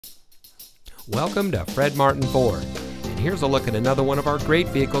Welcome to Fred Martin Ford, and here's a look at another one of our great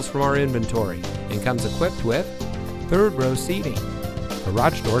vehicles from our inventory, and comes equipped with third row seating,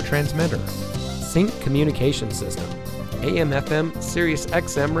 garage door transmitter, sync communication system, AM/FM Sirius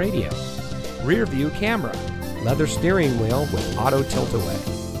XM radio, rear view camera, leather steering wheel with auto tilt-away,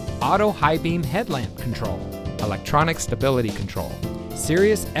 auto high beam headlamp control, electronic stability control,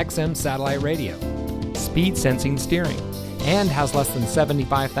 Sirius XM satellite radio, speed sensing steering, and has less than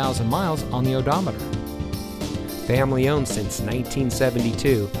 75,000 miles on the odometer. Family owned since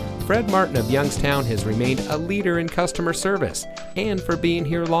 1972, Fred Martin of Youngstown has remained a leader in customer service and for being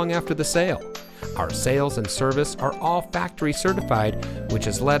here long after the sale. Our sales and service are all factory certified, which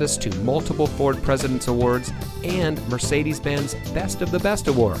has led us to multiple Ford President's Awards and Mercedes-Benz Best of the Best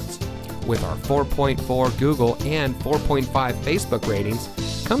Awards. With our 4.4 Google and 4.5 Facebook ratings,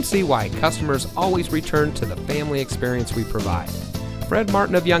 come see why customers always return to the family experience we provide. Fred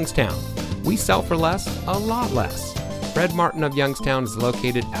Martin of Youngstown. We sell for less, a lot less. Fred Martin of Youngstown is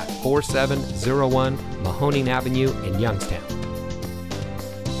located at 4701 Mahoning Avenue in Youngstown.